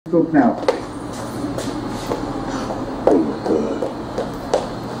Talk now.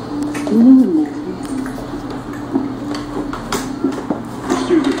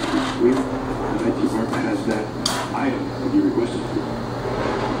 Excuse me, the IT department has that item that you requested.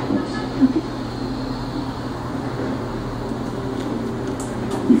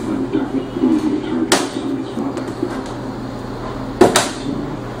 You find the document using the target of somebody's father.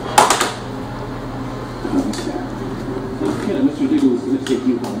 Okay, Mr. Diggle was going to take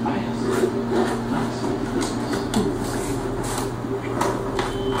you home. I have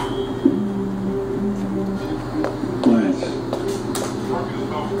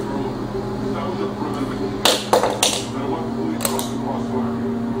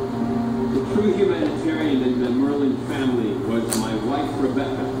The true humanitarian in the Merlin family was my wife,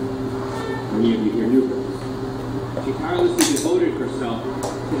 Rebecca. Many of you here knew her. She tirelessly devoted herself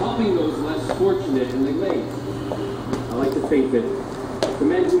to helping those less fortunate in the glades. I like to think that the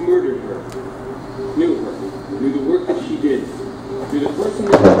man who murdered her knew the work that she did, knew the person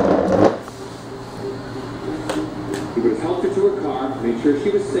that he would have helped her to her car, made sure she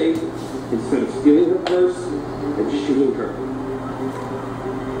was safe, instead of stealing her purse and shooting her.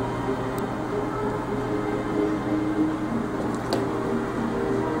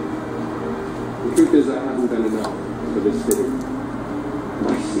 The truth is, I haven't done enough for this city.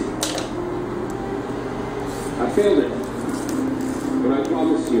 My city. I failed it. But I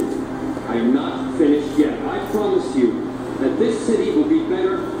promise you, I am not finished yet. I promise you that this city will be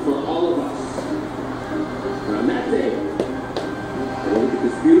better for all of us. And on that day, I will look at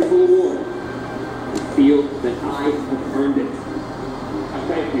this beautiful award and feel that I have earned it. I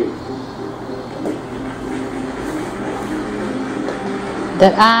thank you.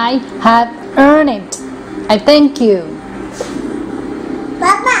 That I have earned it. I thank you.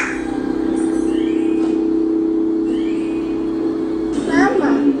 Papa.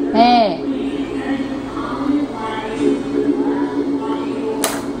 Mama. Hey.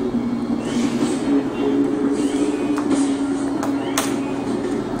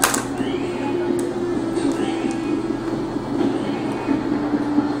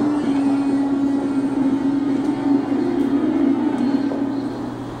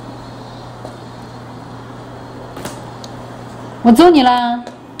我揍你啦！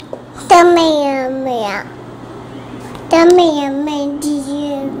都没有。没继续。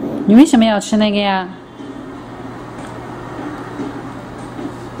你为什么要吃那个呀？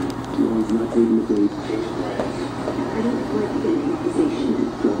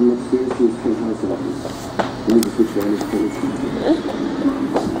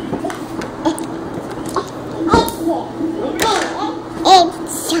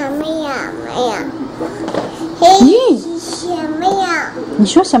 什么呀？什么呀？你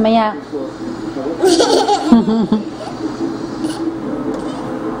说什么呀？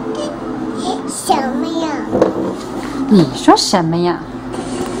什么呀？你说什么呀？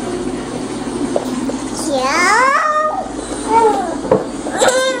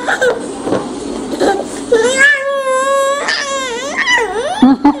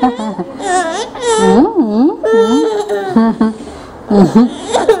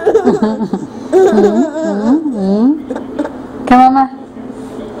看妈妈。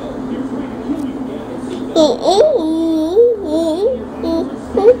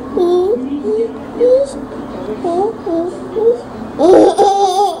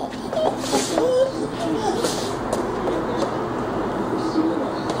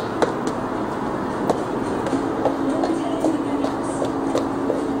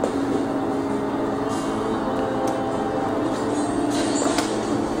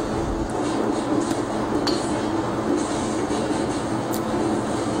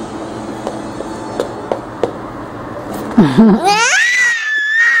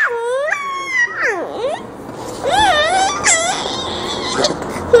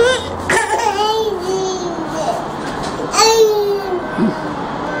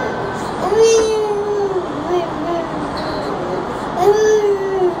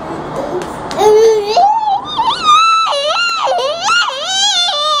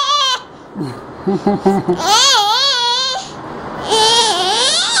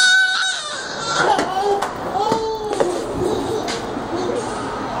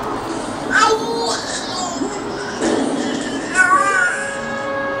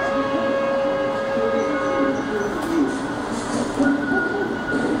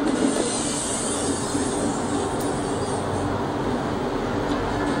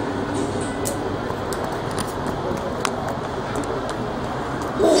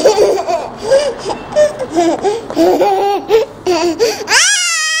Hehehehe